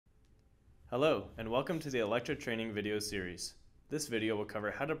Hello, and welcome to the ELEKTRA training video series. This video will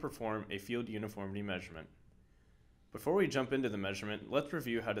cover how to perform a field uniformity measurement. Before we jump into the measurement, let's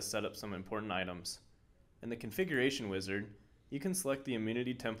review how to set up some important items. In the configuration wizard, you can select the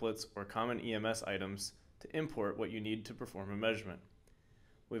immunity templates or common EMS items to import what you need to perform a measurement.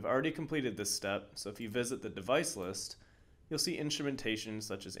 We've already completed this step, so if you visit the device list, you'll see instrumentation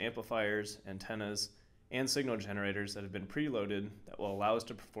such as amplifiers, antennas, and signal generators that have been preloaded that will allow us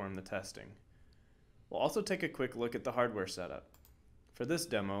to perform the testing. We'll also take a quick look at the hardware setup. For this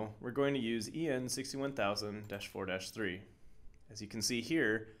demo, we're going to use EN61000-4-3. As you can see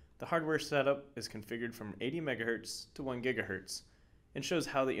here, the hardware setup is configured from 80 MHz to 1 GHz and shows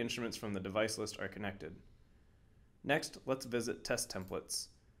how the instruments from the device list are connected. Next, let's visit test templates.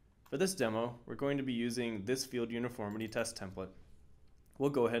 For this demo, we're going to be using this field uniformity test template.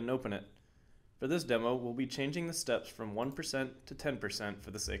 We'll go ahead and open it. For this demo, we'll be changing the steps from 1% to 10%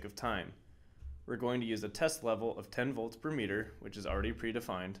 for the sake of time. We're going to use a test level of 10 volts per meter, which is already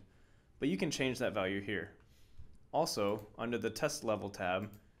predefined, but you can change that value here. Also, under the test level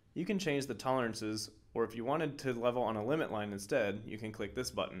tab, you can change the tolerances, or if you wanted to level on a limit line instead, you can click this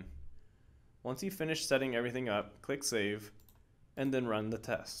button. Once you finish setting everything up, click Save, and then run the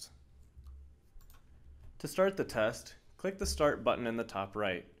test. To start the test, click the Start button in the top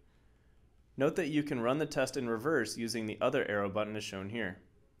right. Note that you can run the test in reverse using the other arrow button as shown here.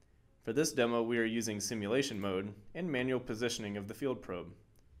 For this demo, we are using simulation mode and manual positioning of the field probe.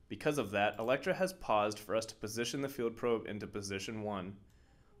 Because of that, ELEKTRA has paused for us to position the field probe into position 1.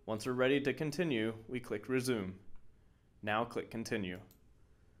 Once we're ready to continue, we click Resume. Now click Continue.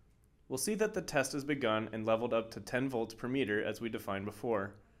 We'll see that the test has begun and leveled up to 10 volts per meter as we defined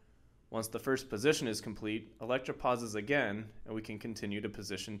before. Once the first position is complete, ELEKTRA pauses again and we can continue to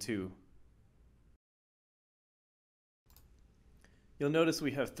position 2. You'll notice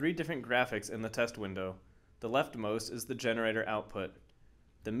we have 3 different graphics in the test window. The leftmost is the generator output.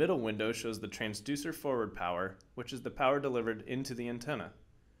 The middle window shows the transducer forward power, which is the power delivered into the antenna.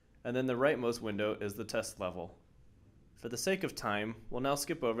 And then the rightmost window is the test level. For the sake of time, we'll now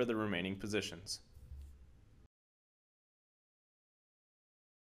skip over the remaining positions.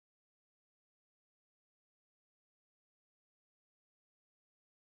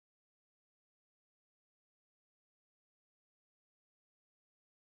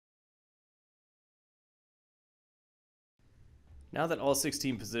 Now that all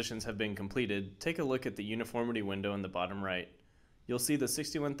 16 positions have been completed, take a look at the uniformity window in the bottom right. You'll see the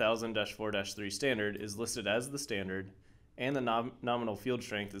 61000-4-3 standard is listed as the standard, and the nominal field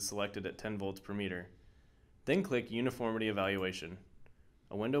strength is selected at 10 volts per meter. Then click Uniformity Evaluation.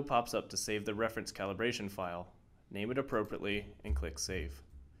 A window pops up to save the reference calibration file. Name it appropriately and click Save.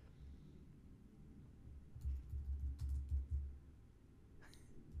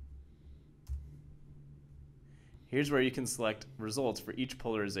 Here's where you can select results for each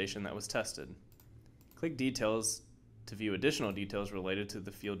polarization that was tested. Click Details to view additional details related to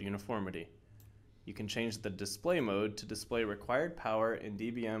the field uniformity. You can change the display mode to display required power in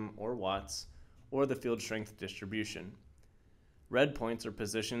dBm or watts, or the field strength distribution. Red points are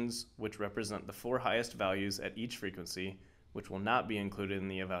positions which represent the 4 highest values at each frequency, which will not be included in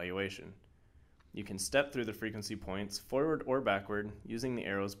the evaluation. You can step through the frequency points forward or backward using the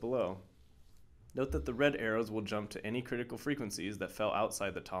arrows below. Note that the red arrows will jump to any critical frequencies that fell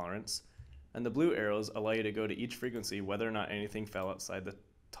outside the tolerance, and the blue arrows allow you to go to each frequency whether or not anything fell outside the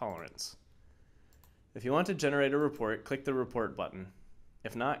tolerance. If you want to generate a report, click the Report button.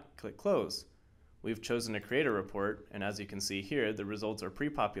 If not, click Close. We've chosen to create a report, and as you can see here, the results are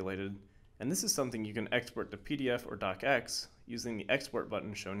pre-populated, and this is something you can export to PDF or DocX using the Export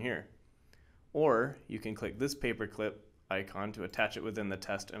button shown here. Or you can click this paperclip icon to attach it within the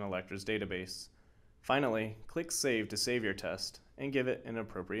test in ELEKTRA's database. Finally, click Save to save your test and give it an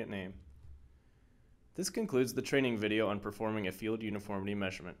appropriate name. This concludes the training video on performing a field uniformity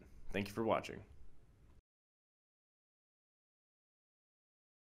measurement. Thank you for watching.